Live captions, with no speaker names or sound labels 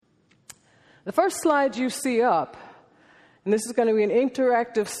The first slide you see up, and this is going to be an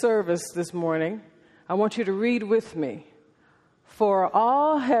interactive service this morning, I want you to read with me. For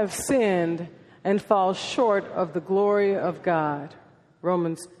all have sinned and fall short of the glory of God.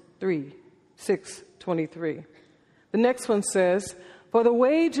 Romans 3:6-23. The next one says, for the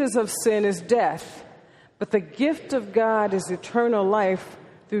wages of sin is death, but the gift of God is eternal life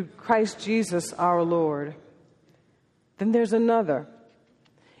through Christ Jesus our Lord. Then there's another.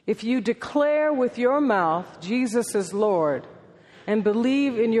 If you declare with your mouth Jesus is Lord and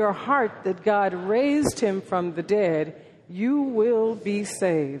believe in your heart that God raised him from the dead, you will be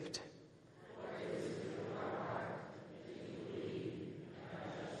saved.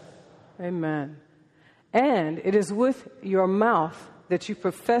 Amen. And it is with your mouth that you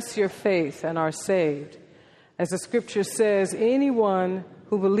profess your faith and are saved. As the scripture says, anyone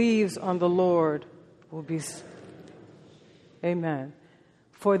who believes on the Lord will be saved. Amen.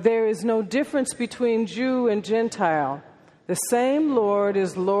 For there is no difference between Jew and Gentile. The same Lord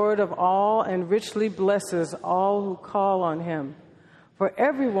is Lord of all and richly blesses all who call on him. For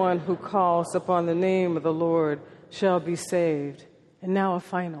everyone who calls upon the name of the Lord shall be saved. And now a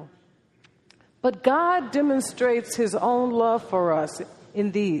final. But God demonstrates his own love for us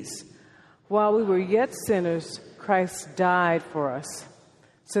in these. While we were yet sinners, Christ died for us.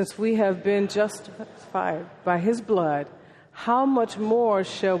 Since we have been justified by his blood, how much more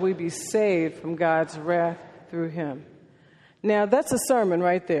shall we be saved from God's wrath through him? Now, that's a sermon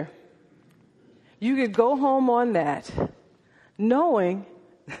right there. You could go home on that, knowing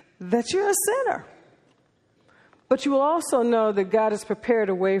that you're a sinner. But you will also know that God has prepared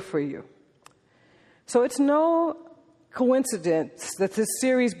a way for you. So it's no coincidence that this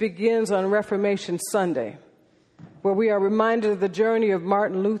series begins on Reformation Sunday, where we are reminded of the journey of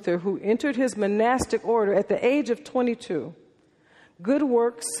Martin Luther, who entered his monastic order at the age of 22. Good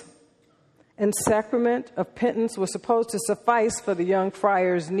works and sacrament of penance were supposed to suffice for the young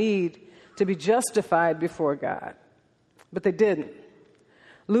friar's need to be justified before God. But they didn't.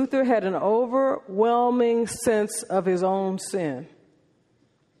 Luther had an overwhelming sense of his own sin.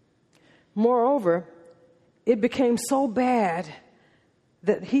 Moreover, it became so bad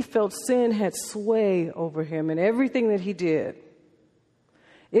that he felt sin had sway over him in everything that he did.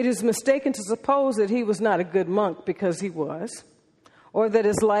 It is mistaken to suppose that he was not a good monk, because he was, or that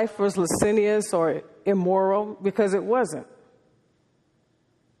his life was lascivious or immoral, because it wasn't.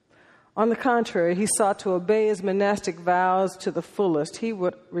 On the contrary, he sought to obey his monastic vows to the fullest. He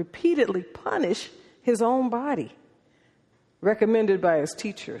would repeatedly punish his own body, recommended by his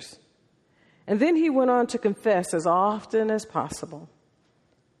teachers. And then he went on to confess as often as possible.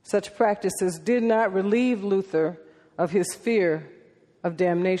 Such practices did not relieve Luther of his fear of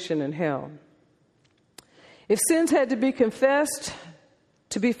damnation in hell. If sins had to be confessed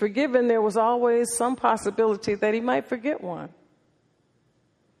to be forgiven, there was always some possibility that he might forget one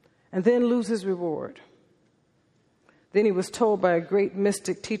and then lose his reward. Then he was told by a great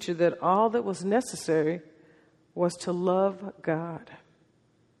mystic teacher that all that was necessary was to love God.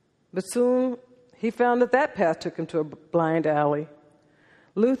 But soon he found that that path took him to a blind alley.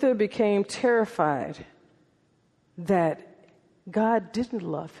 Luther became terrified that God didn't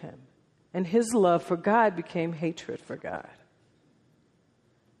love him, and his love for God became hatred for God.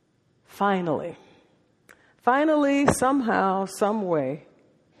 Finally, somehow, some way,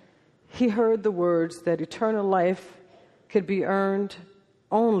 he heard the words that eternal life could be earned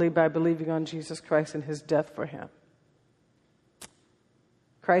only by believing on Jesus Christ and his death for him.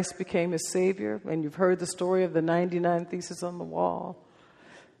 Christ became his Savior, and you've heard the story of the 99 Theses on the wall.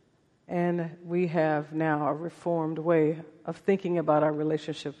 And we have now a reformed way of thinking about our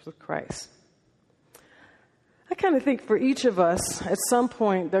relationships with Christ. I kind of think for each of us, at some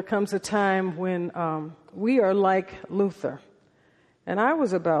point, there comes a time when we are like Luther. And I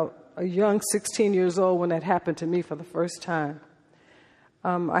was about a young 16 years old when that happened to me for the first time.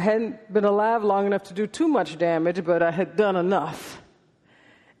 I hadn't been alive long enough to do too much damage, but I had done enough.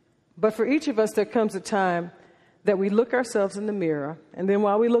 But for each of us, there comes a time that we look ourselves in the mirror, and then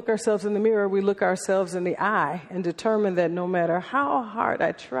while we look ourselves in the mirror, we look ourselves in the eye and determine that no matter how hard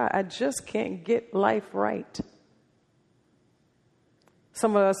I try, I just can't get life right.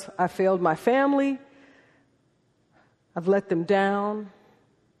 Some of us, I failed my family. I've let them down.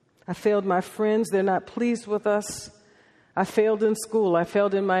 I failed my friends. They're not pleased with us. I failed in school. I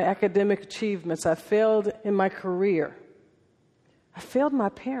failed in my academic achievements. I failed in my career. I failed my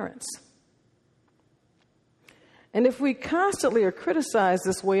parents. And if we constantly are criticized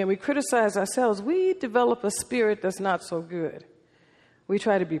this way and we criticize ourselves, we develop a spirit that's not so good. We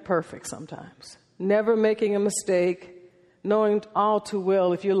try to be perfect sometimes, never making a mistake, knowing all too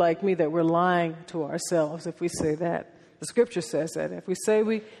well, if you're like me, that we're lying to ourselves if we say that. The scripture says that. If we say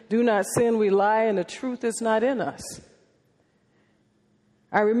we do not sin, we lie, and the truth is not in us.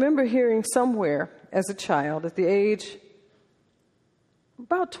 I remember hearing somewhere as a child at the age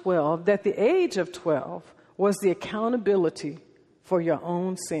about 12, that the age of 12 was the accountability for your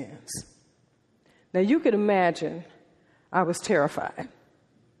own sins. Now you can imagine I was terrified.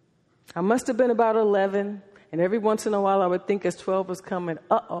 I must have been about 11, and every once in a while I would think as 12 was coming,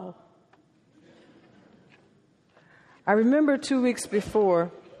 uh-oh. I remember 2 weeks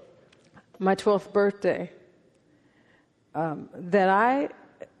before my 12th birthday that I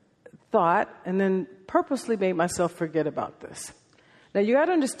thought and then purposely made myself forget about this. Now, you got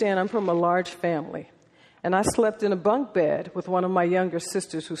to understand, I'm from a large family, and I slept in a bunk bed with one of my younger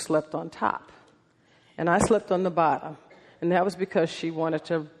sisters who slept on top, and I slept on the bottom, and that was because she wanted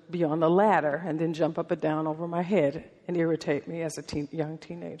to be on the ladder and then jump up and down over my head and irritate me as a young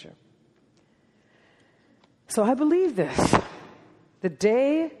teenager. So I believe this.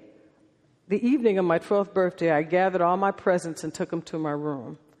 The evening of my 12th birthday, I gathered all my presents and took them to my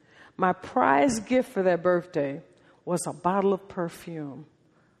room. My prize gift for that birthday was a bottle of perfume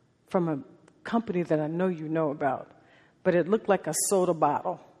from a company that I know you know about, but it looked like a soda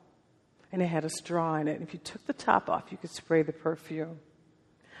bottle, and it had a straw in it. If you took the top off, you could spray the perfume.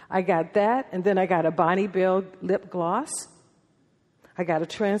 I got that, and then I got a Bonnie Bell lip gloss. I got a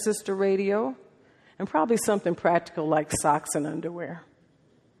transistor radio, and probably something practical like socks and underwear.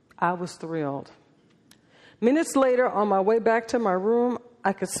 I was thrilled. Minutes later, on my way back to my room,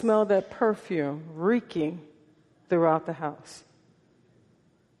 I could smell that perfume reeking throughout the house.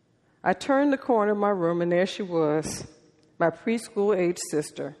 I turned the corner of my room, and there she was, my preschool-age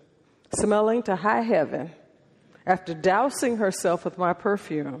sister, smelling to high heaven after dousing herself with my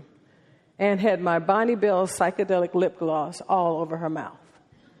perfume and had my Bonnie Bell psychedelic lip gloss all over her mouth.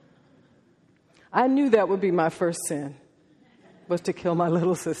 I knew that would be my first sin, was to kill my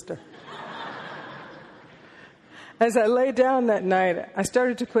little sister. As I lay down that night, I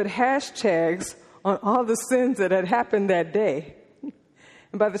started to put hashtags on all the sins that had happened that day.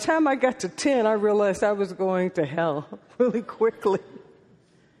 And by the time I got to 10, I realized I was going to hell really quickly.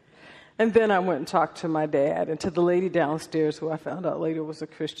 And then I went and talked to my dad and to the lady downstairs, who I found out later was a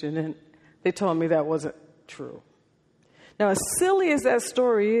Christian, and they told me that wasn't true. Now, as silly as that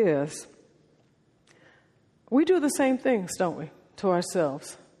story is, we do the same things, don't we, to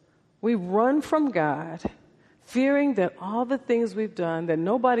ourselves? We run from God, fearing that all the things we've done that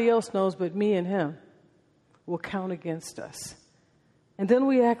nobody else knows but me and him will count against us. And then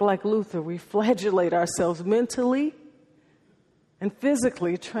we act like Luther. We flagellate ourselves mentally and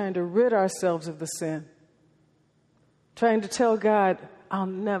physically, trying to rid ourselves of the sin, trying to tell God, I'll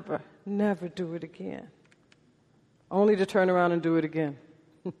never, never do it again, only to turn around and do it again.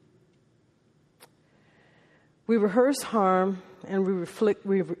 We rehearse harm and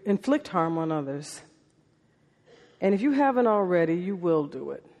we inflict harm on others. And if you haven't already, you will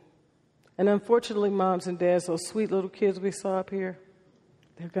do it. And unfortunately, moms and dads, those sweet little kids we saw up here,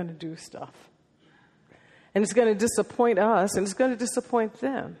 they're going to do stuff. And it's going to disappoint us, and it's going to disappoint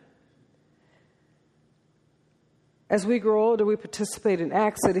them. As we grow older, we participate in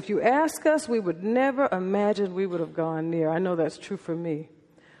acts that if you ask us, we would never imagine we would have gone near. I know that's true for me.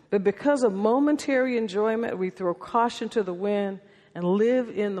 But because of momentary enjoyment, we throw caution to the wind and live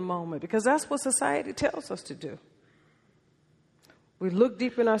in the moment, because that's what society tells us to do. We look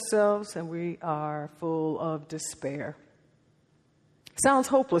deep in ourselves, and we are full of despair. Sounds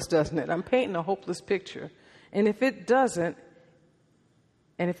hopeless, doesn't it? I'm painting a hopeless picture. And if it doesn't,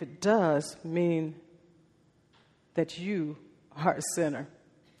 and if it does mean that you are a sinner,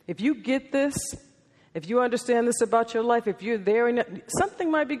 if you get this, if you understand this about your life, if you're there, something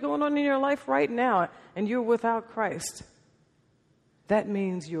might be going on in your life right now, and you're without Christ, that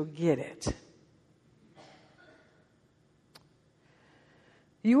means you'll get it.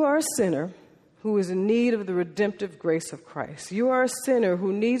 You are a sinner who is in need of the redemptive grace of Christ. You are a sinner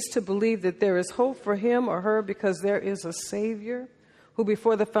who needs to believe that there is hope for him or her because there is a Savior who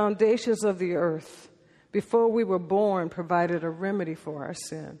before the foundations of the earth, before we were born, provided a remedy for our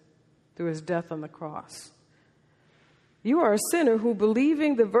sin through his death on the cross. You are a sinner who,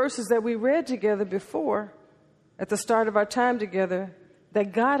 believing the verses that we read together before, at the start of our time together,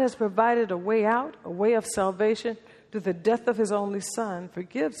 that God has provided a way out, a way of salvation through the death of his only Son,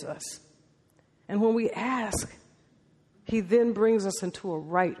 forgives us. And when we ask, he then brings us into a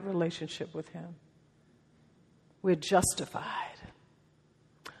right relationship with him. We're justified.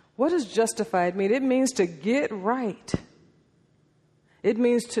 What does justified mean? It means to get right. It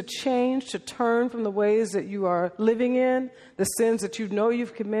means to change, to turn from the ways that you are living in, the sins that you know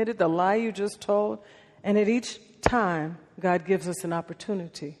you've committed, the lie you just told. And at each time, God gives us an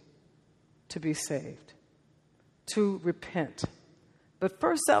opportunity to be saved, to repent. But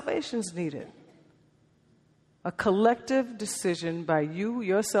first, salvation's needed. A collective decision by you,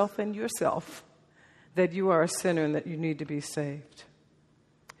 yourself, and yourself that you are a sinner and that you need to be saved.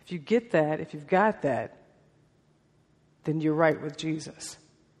 If you get that, if you've got that, then you're right with Jesus.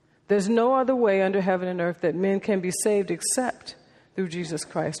 There's no other way under heaven and earth that men can be saved except through Jesus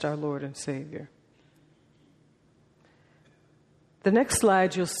Christ, our Lord and Savior. The next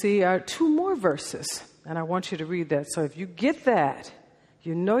slide you'll see are 2 more verses, and I want you to read that. So if you get that,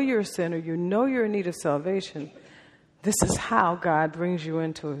 you know you're a sinner, you know you're in need of salvation, this is how God brings you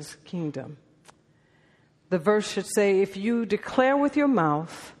into his kingdom. The verse should say, if you declare with your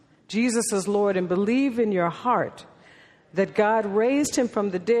mouth Jesus is Lord and believe in your heart that God raised him from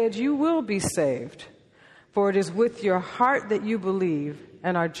the dead, you will be saved. For it is with your heart that you believe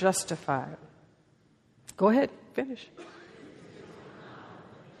and are justified. Go ahead, finish.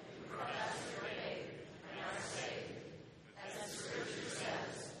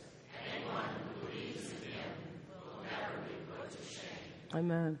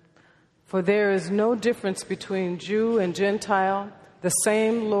 Amen. For there is no difference between Jew and Gentile. The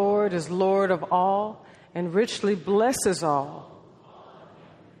same Lord is Lord of all and richly blesses all.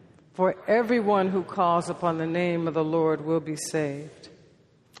 For everyone who calls upon the name of the Lord will be saved.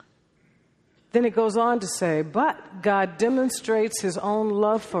 Then it goes on to say, but God demonstrates his own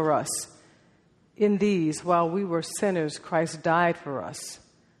love for us in these, while we were sinners, Christ died for us.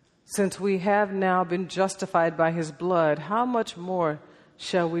 Since we have now been justified by his blood, how much more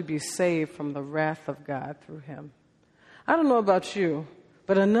shall we be saved from the wrath of God through him? I don't know about you,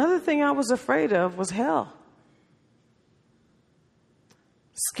 but another thing I was afraid of was hell.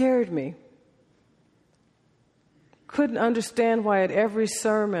 Scared me. Couldn't understand why at every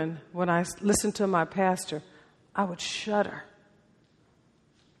sermon, when I listened to my pastor, I would shudder.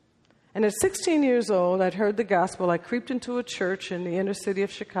 And at 16 years old, I'd heard the gospel. I creeped into a church in the inner city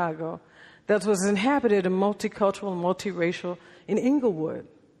of Chicago that was inhabited and multicultural and multiracial in Inglewood,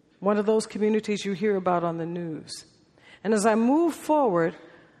 one of those communities you hear about on the news. And as I moved forward,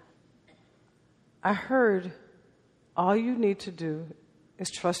 I heard all you need to do is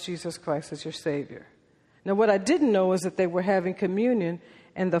trust Jesus Christ as your Savior. Now, what I didn't know is that they were having communion,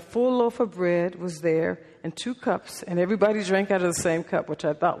 and the full loaf of bread was there, and 2 cups, and everybody drank out of the same cup, which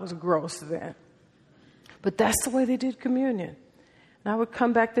I thought was gross then. But that's the way they did communion. And I would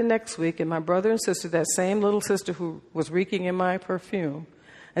come back the next week, and my brother and sister, that same little sister who was reeking in my perfume,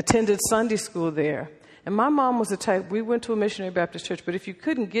 attended Sunday school there. And my mom was the type, we went to a missionary Baptist church, but if you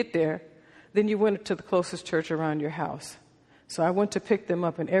couldn't get there, then you went to the closest church around your house. So I went to pick them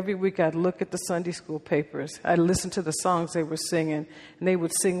up, and every week I'd look at the Sunday school papers. I'd listen to the songs they were singing, and they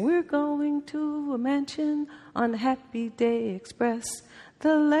would sing, we're going to a mansion on the Happy Day Express.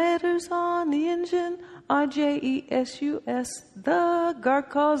 The letters on the engine are JESUS. The guard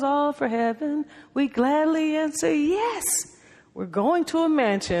calls all for heaven. We gladly answer yes. We're going to a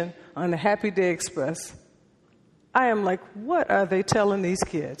mansion on the Happy Day Express. I am like, what are they telling these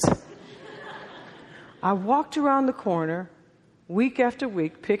kids? I walked around the corner week after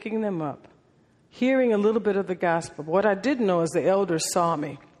week, picking them up, hearing a little bit of the gospel. What I didn't know is the elders saw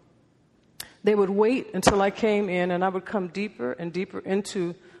me. They would wait until I came in, and I would come deeper and deeper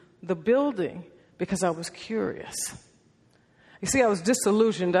into the building because I was curious. You see, I was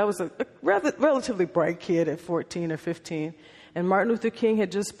disillusioned. I was a relatively bright kid at 14 or 15, and Martin Luther King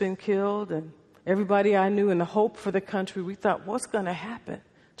had just been killed, and everybody I knew and the hope for the country, we thought, what's going to happen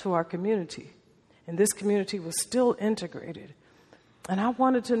to our community? And this community was still integrated. And I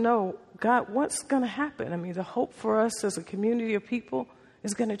wanted to know, God, what's going to happen? I mean, the hope for us as a community of people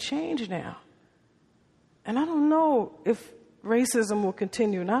is going to change now. And I don't know if racism will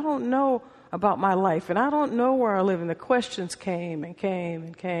continue, and I don't know about my life, and I don't know where I live, and the questions came and came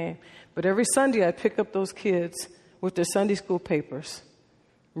and came. But every Sunday I'd pick up those kids with their Sunday school papers,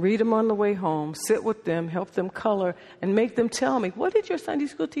 read them on the way home, sit with them, help them color, and make them tell me, what did your Sunday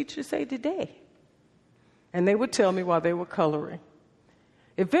school teacher say today? And they would tell me while they were coloring.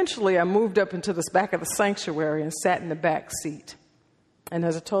 Eventually, I moved up into the back of the sanctuary and sat in the back seat. And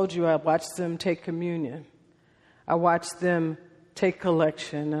as I told you, I watched them take communion. I watched them take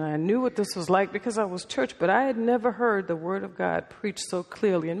collection. And I knew what this was like because I was church, but I had never heard the Word of God preached so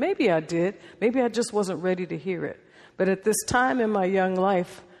clearly. And maybe I did. Maybe I just wasn't ready to hear it. But at this time in my young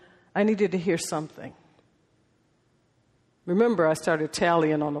life, I needed to hear something. Remember, I started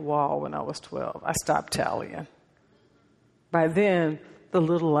tallying on the wall when I was 12. I stopped tallying. By then, the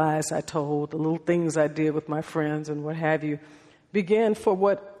little lies I told, the little things I did with my friends and what have you, began for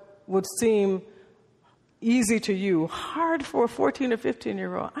what would seem easy to you, hard for a 14 or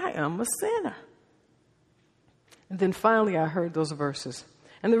 15-year-old. I am a sinner. And then finally I heard those verses.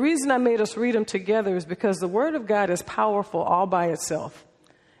 And the reason I made us read them together is because the Word of God is powerful all by itself.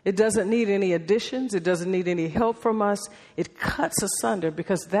 It doesn't need any additions. It doesn't need any help from us. It cuts asunder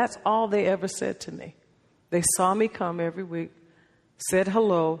because that's all they ever said to me. They saw me come every week, said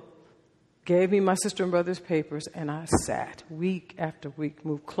hello, gave me my sister and brother's papers, and I sat week after week,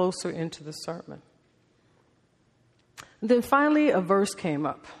 moved closer into the sermon. And then finally a verse came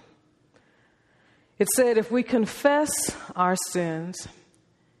up. It said, if we confess our sins,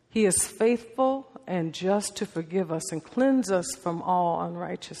 He is faithful and just to forgive us and cleanse us from all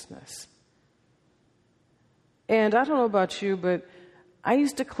unrighteousness. And I don't know about you, but I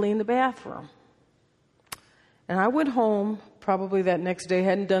used to clean the bathroom. And I went home probably that next day,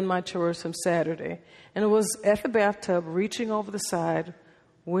 hadn't done my chores from Saturday, and it was at the bathtub reaching over the side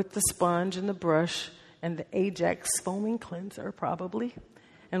with the sponge and the brush and the Ajax foaming cleanser probably,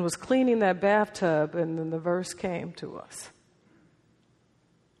 and was cleaning that bathtub, and then the verse came to us.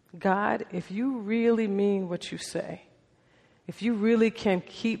 God, if you really mean what you say, if you really can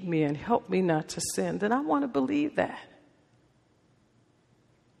keep me and help me not to sin, then I want to believe that.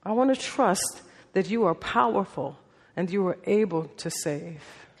 I want to trust that you are powerful and you are able to save.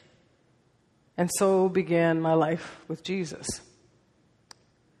 And so began my life with Jesus.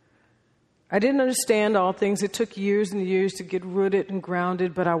 I didn't understand all things. It took years and years to get rooted and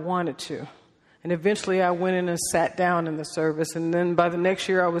grounded, but I wanted to. And eventually I went in and sat down in the service. And then by the next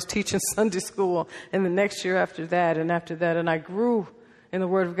year I was teaching Sunday school. And the next year after that. And I grew in the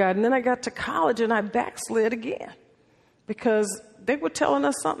Word of God. And then I got to college and I backslid again. Because they were telling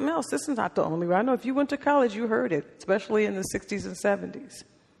us something else. This is not the only way. I know if you went to college, you heard it. Especially in the 60s and 70s.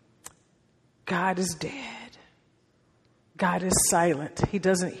 God is dead. God is silent. He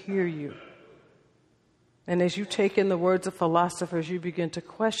doesn't hear you. And as you take in the words of philosophers, you begin to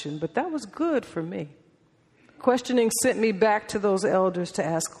question. But that was good for me. Questioning sent me back to those elders to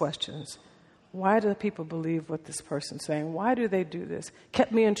ask questions. Why do people believe what this person's saying? Why do they do this?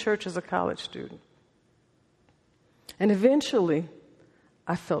 Kept me in church as a college student. And eventually,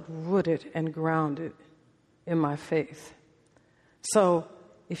 I felt rooted and grounded in my faith. So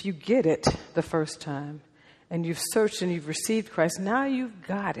if you get it the first time, and you've searched and you've received Christ, now you've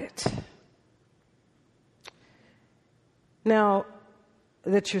got it. Now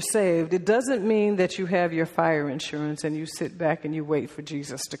that you're saved, it doesn't mean that you have your fire insurance and you sit back and you wait for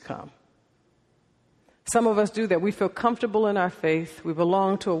Jesus to come. Some of us do that. We feel comfortable in our faith. We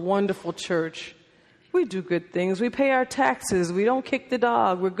belong to a wonderful church. We do good things. We pay our taxes. We don't kick the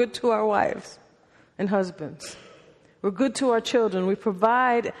dog. We're good to our wives and husbands. We're good to our children. We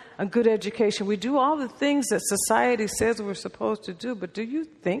provide a good education. We do all the things that society says we're supposed to do. But do you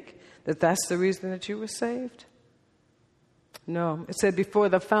think that that's the reason that you were saved? No. It said, before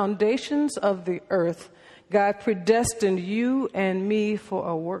the foundations of the earth, God predestined you and me for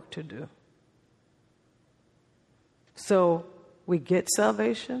a work to do. So we get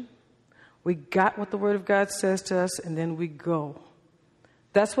salvation. We got what the Word of God says to us, and then we go.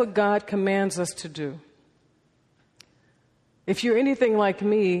 That's what God commands us to do. If you're anything like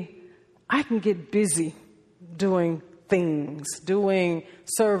me, I can get busy doing things, doing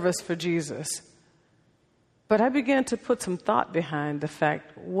service for Jesus. But I began to put some thought behind the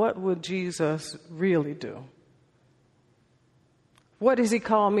fact, what would Jesus really do? What does He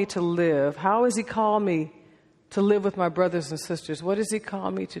call me to live? How does He call me to live with my brothers and sisters? What does He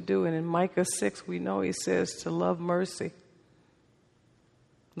call me to do? And in Micah 6, we know He says to love mercy,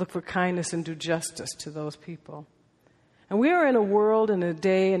 look for kindness, and do justice to those people. And we are in a world and a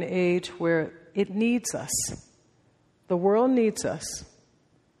day and age where it needs us. The world needs us.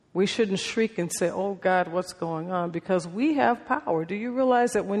 We shouldn't shriek and say, oh, God, what's going on? Because we have power. Do you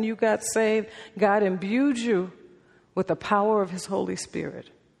realize that when you got saved, God imbued you with the power of His Holy Spirit?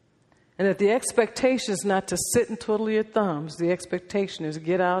 And that the expectation is not to sit and twiddle your thumbs. The expectation is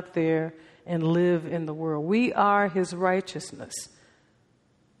get out there and live in the world. We are His righteousness.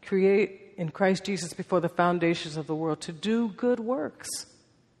 Create in Christ Jesus before the foundations of the world to do good works.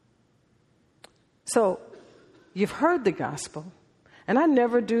 So, you've heard the gospel. And I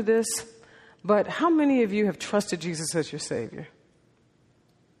never do this, but how many of you have trusted Jesus as your Savior?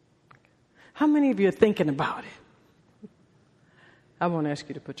 How many of you are thinking about it? I won't ask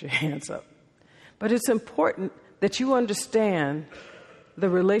you to put your hands up. But it's important that you understand the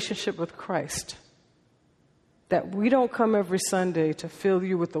relationship with Christ. That we don't come every Sunday to fill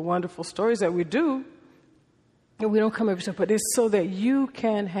you with the wonderful stories that we do. And we don't come every day, but it's so that you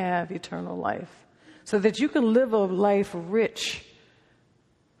can have eternal life, so that you can live a life rich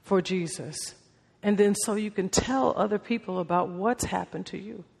for Jesus. And then so you can tell other people about what's happened to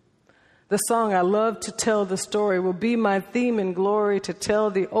you. The song, I love to tell the story, will be my theme in glory, to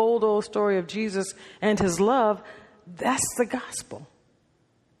tell the old story of Jesus and his love. That's the gospel.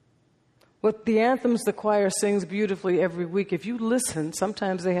 What the anthems the choir sings beautifully every week, if you listen,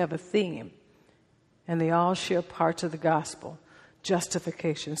 sometimes they have a theme. And they all share parts of the gospel: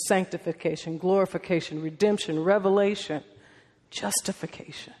 justification, sanctification, glorification, redemption, revelation,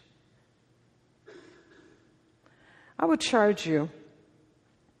 justification. I would charge you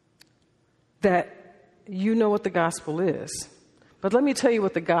that you know what the gospel is. But let me tell you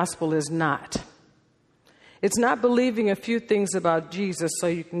what the gospel is not. It's not believing a few things about Jesus so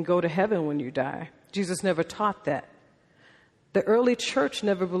you can go to heaven when you die. Jesus never taught that. The early church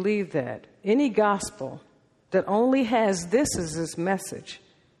never believed that. Any gospel that only has this as its message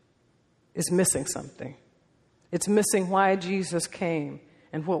is missing something. It's missing why Jesus came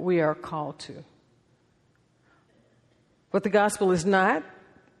and what we are called to. What the gospel is not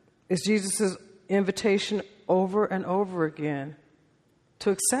is Jesus' invitation over and over again to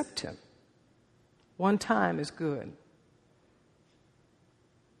accept him. One time is good.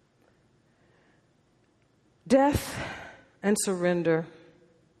 Death and surrender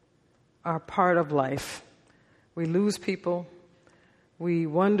are part of life. We lose people. We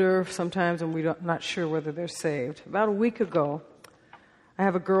wonder sometimes, and we're not sure whether they're saved. About a week ago, I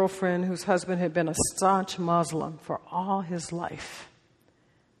have a girlfriend whose husband had been a staunch Muslim for all his life.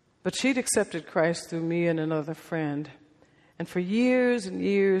 But she'd accepted Christ through me and another friend. And for years and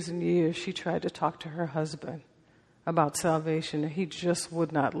years and years, she tried to talk to her husband about salvation, and he just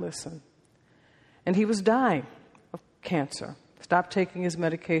would not listen. And he was dying of cancer. Stopped taking his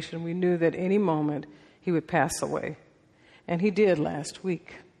medication. We knew that any moment he would pass away. And he did last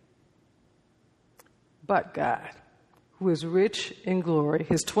week. But God, who is rich in glory,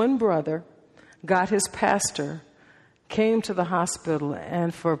 his twin brother, got his pastor, came to the hospital,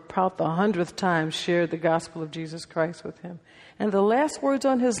 and for about the 100th time shared the gospel of Jesus Christ with him. And the last words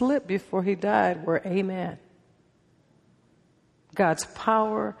on his lip before he died were, "Amen." God's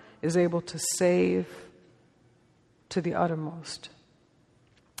power is able to save to the uttermost.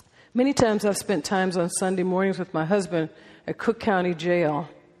 Many times I've spent times on Sunday mornings with my husband at Cook County Jail.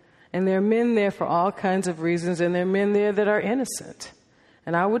 And there are men there for all kinds of reasons, and there are men there that are innocent.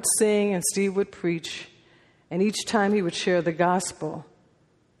 And I would sing, and Steve would preach, and each time he would share the gospel,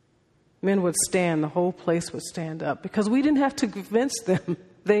 men would stand, the whole place would stand up, because we didn't have to convince them.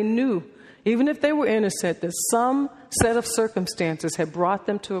 They knew, even if they were innocent, that some set of circumstances had brought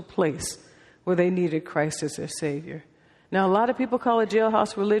them to a place where they needed Christ as their Savior. Now, a lot of people call it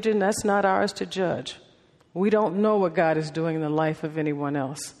jailhouse religion. That's not ours to judge. We don't know what God is doing in the life of anyone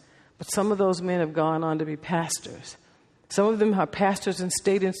else. But some of those men have gone on to be pastors. Some of them are pastors in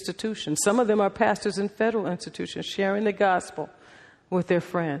state institutions. Some of them are pastors in federal institutions, sharing the gospel with their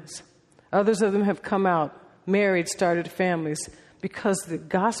friends. Others of them have come out, married, started families, because the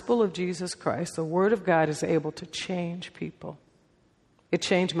gospel of Jesus Christ, the word of God, is able to change people. It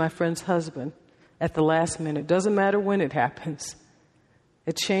changed my friend's husband at the last minute. Doesn't matter when it happens.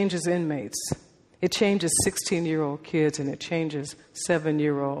 It changes inmates. It changes 16-year-old kids, and it changes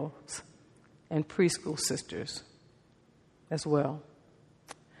 7-year-olds and preschool sisters as well.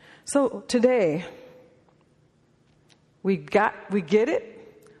 So today, we get it,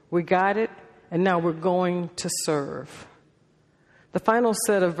 we got it, and now we're going to serve. The final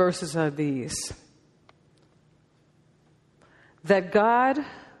set of verses are these: that God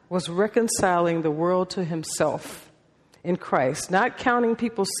was reconciling the world to himself in Christ, not counting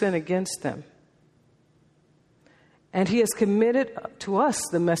people's sin against them. And he has committed to us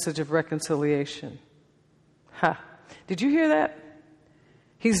the message of reconciliation. Did you hear that?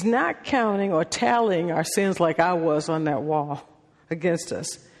 He's not counting or tallying our sins like I was on that wall against us.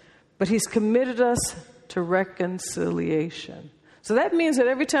 But he's committed us to reconciliation. So that means that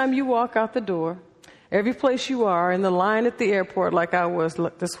every time you walk out the door, every place you are, in the line at the airport like I was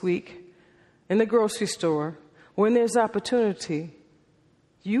this week, in the grocery store, when there's opportunity,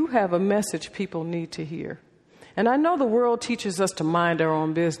 you have a message people need to hear. And I know the world teaches us to mind our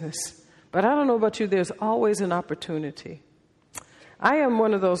own business, but I don't know about you, there's always an opportunity. I am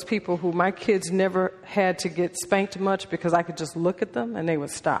one of those people who my kids never had to get spanked much because I could just look at them and they would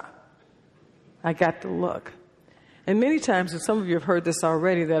stop. I got the look. And many times, and some of you have heard this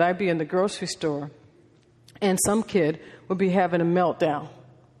already, that I'd be in the grocery store and some kid would be having a meltdown,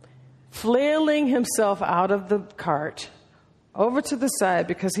 flailing himself out of the cart over to the side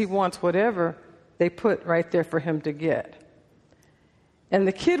because he wants whatever they put right there for him to get. And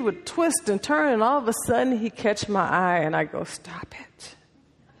the kid would twist and turn, and all of a sudden he'd catch my eye, and I go, "Stop it."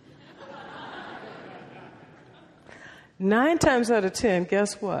 9 times out of 10,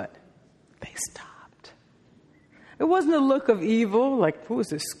 guess what? They stopped. It wasn't a look of evil, like, who is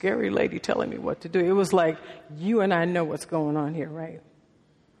this scary lady telling me what to do? It was like, you and I know what's going on here, right?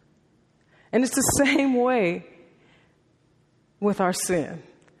 And it's the same way with our sin.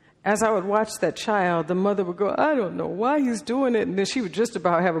 As I would watch that child, the mother would go, "I don't know why he's doing it." And then she would just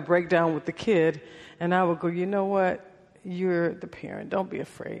about have a breakdown with the kid. And I would go, "You know what? You're the parent. Don't be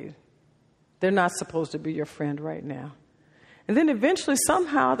afraid. They're not supposed to be your friend right now." And then eventually,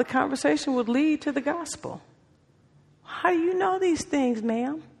 somehow, the conversation would lead to the gospel. "How do you know these things,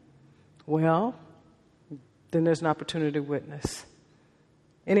 ma'am?" Well, then there's an opportunity to witness.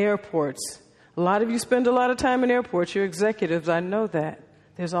 In airports, a lot of you spend a lot of time in airports. You're executives, I know that.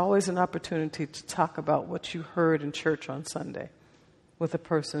 There's always an opportunity to talk about what you heard in church on Sunday with a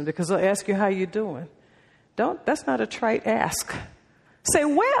person, because they'll ask you, "How you doing?" That's not a trite ask. Say,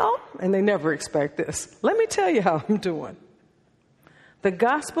 "Well," and they never expect this, "Let me tell you how I'm doing." The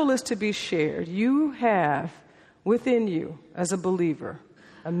gospel is to be shared. You have within you, as a believer,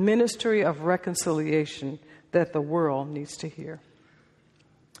 a ministry of reconciliation that the world needs to hear.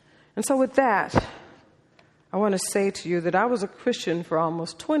 And so with that, I want to say to you that I was a Christian for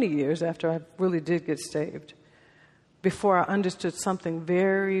almost 20 years after I really did get saved, before I understood something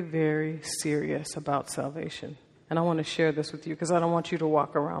very, very serious about salvation. And I want to share this with you because I don't want you to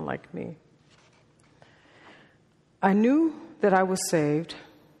walk around like me. I knew that I was saved.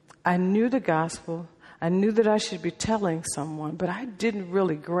 I knew the gospel. I knew that I should be telling someone, but I didn't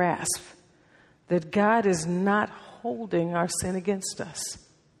really grasp that God is not holding our sin against us.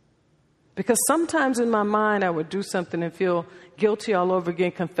 Because sometimes in my mind, I would do something and feel guilty all over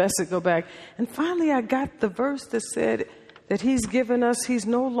again, confess it, go back. And finally, I got the verse that said that he's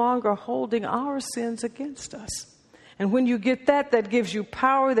no longer holding our sins against us. And when you get that, that gives you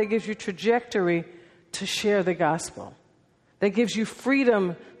power, that gives you trajectory to share the gospel. That gives you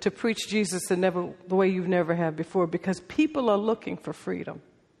freedom to preach Jesus the way you've never had before, because people are looking for freedom.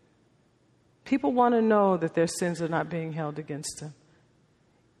 People want to know that their sins are not being held against them.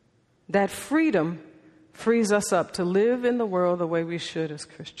 That freedom frees us up to live in the world the way we should as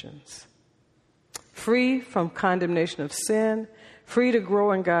Christians. Free from condemnation of sin, free to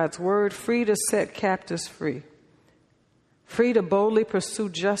grow in God's word, free to set captives free. Free to boldly pursue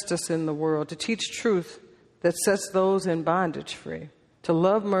justice in the world, to teach truth that sets those in bondage free, to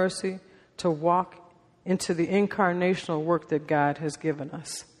love mercy, to walk into the incarnational work that God has given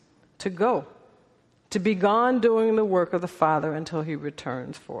us, to go, to be gone doing the work of the Father until he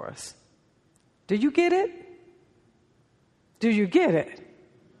returns for us. Do you get it? Do you get it?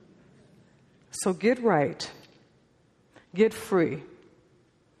 So get right. Get free.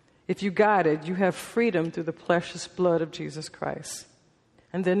 If you got it, you have freedom through the precious blood of Jesus Christ.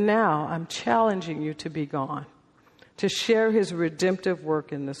 And then now I'm challenging you to be gone, to share his redemptive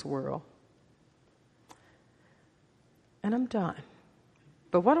work in this world. And I'm done.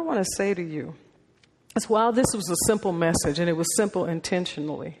 But what I want to say to you is, while this was a simple message, and it was simple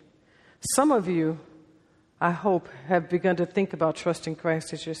intentionally, some of you, I hope, have begun to think about trusting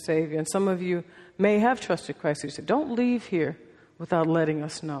Christ as your Savior. And some of you may have trusted Christ as your Savior. Don't leave here without letting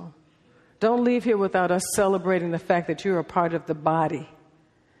us know. Don't leave here without us celebrating the fact that you're a part of the body.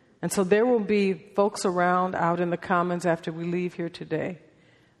 And so there will be folks around out in the commons after we leave here today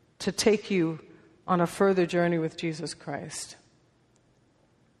to take you on a further journey with Jesus Christ.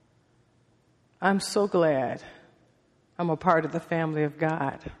 I'm so glad I'm a part of the family of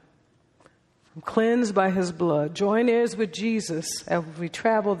God. I'm cleansed by his blood. Join heirs with Jesus as we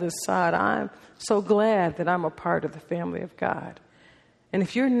travel this side. I'm so glad that I'm a part of the family of God. And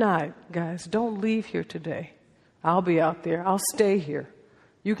if you're not, guys, don't leave here today. I'll be out there. I'll stay here.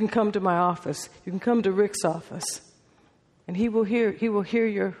 You can come to my office. You can come to Rick's office. And he will hear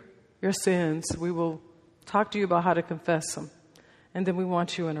your sins. We will talk to you about how to confess them. And then we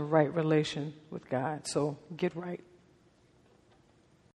want you in a right relation with God. So get right.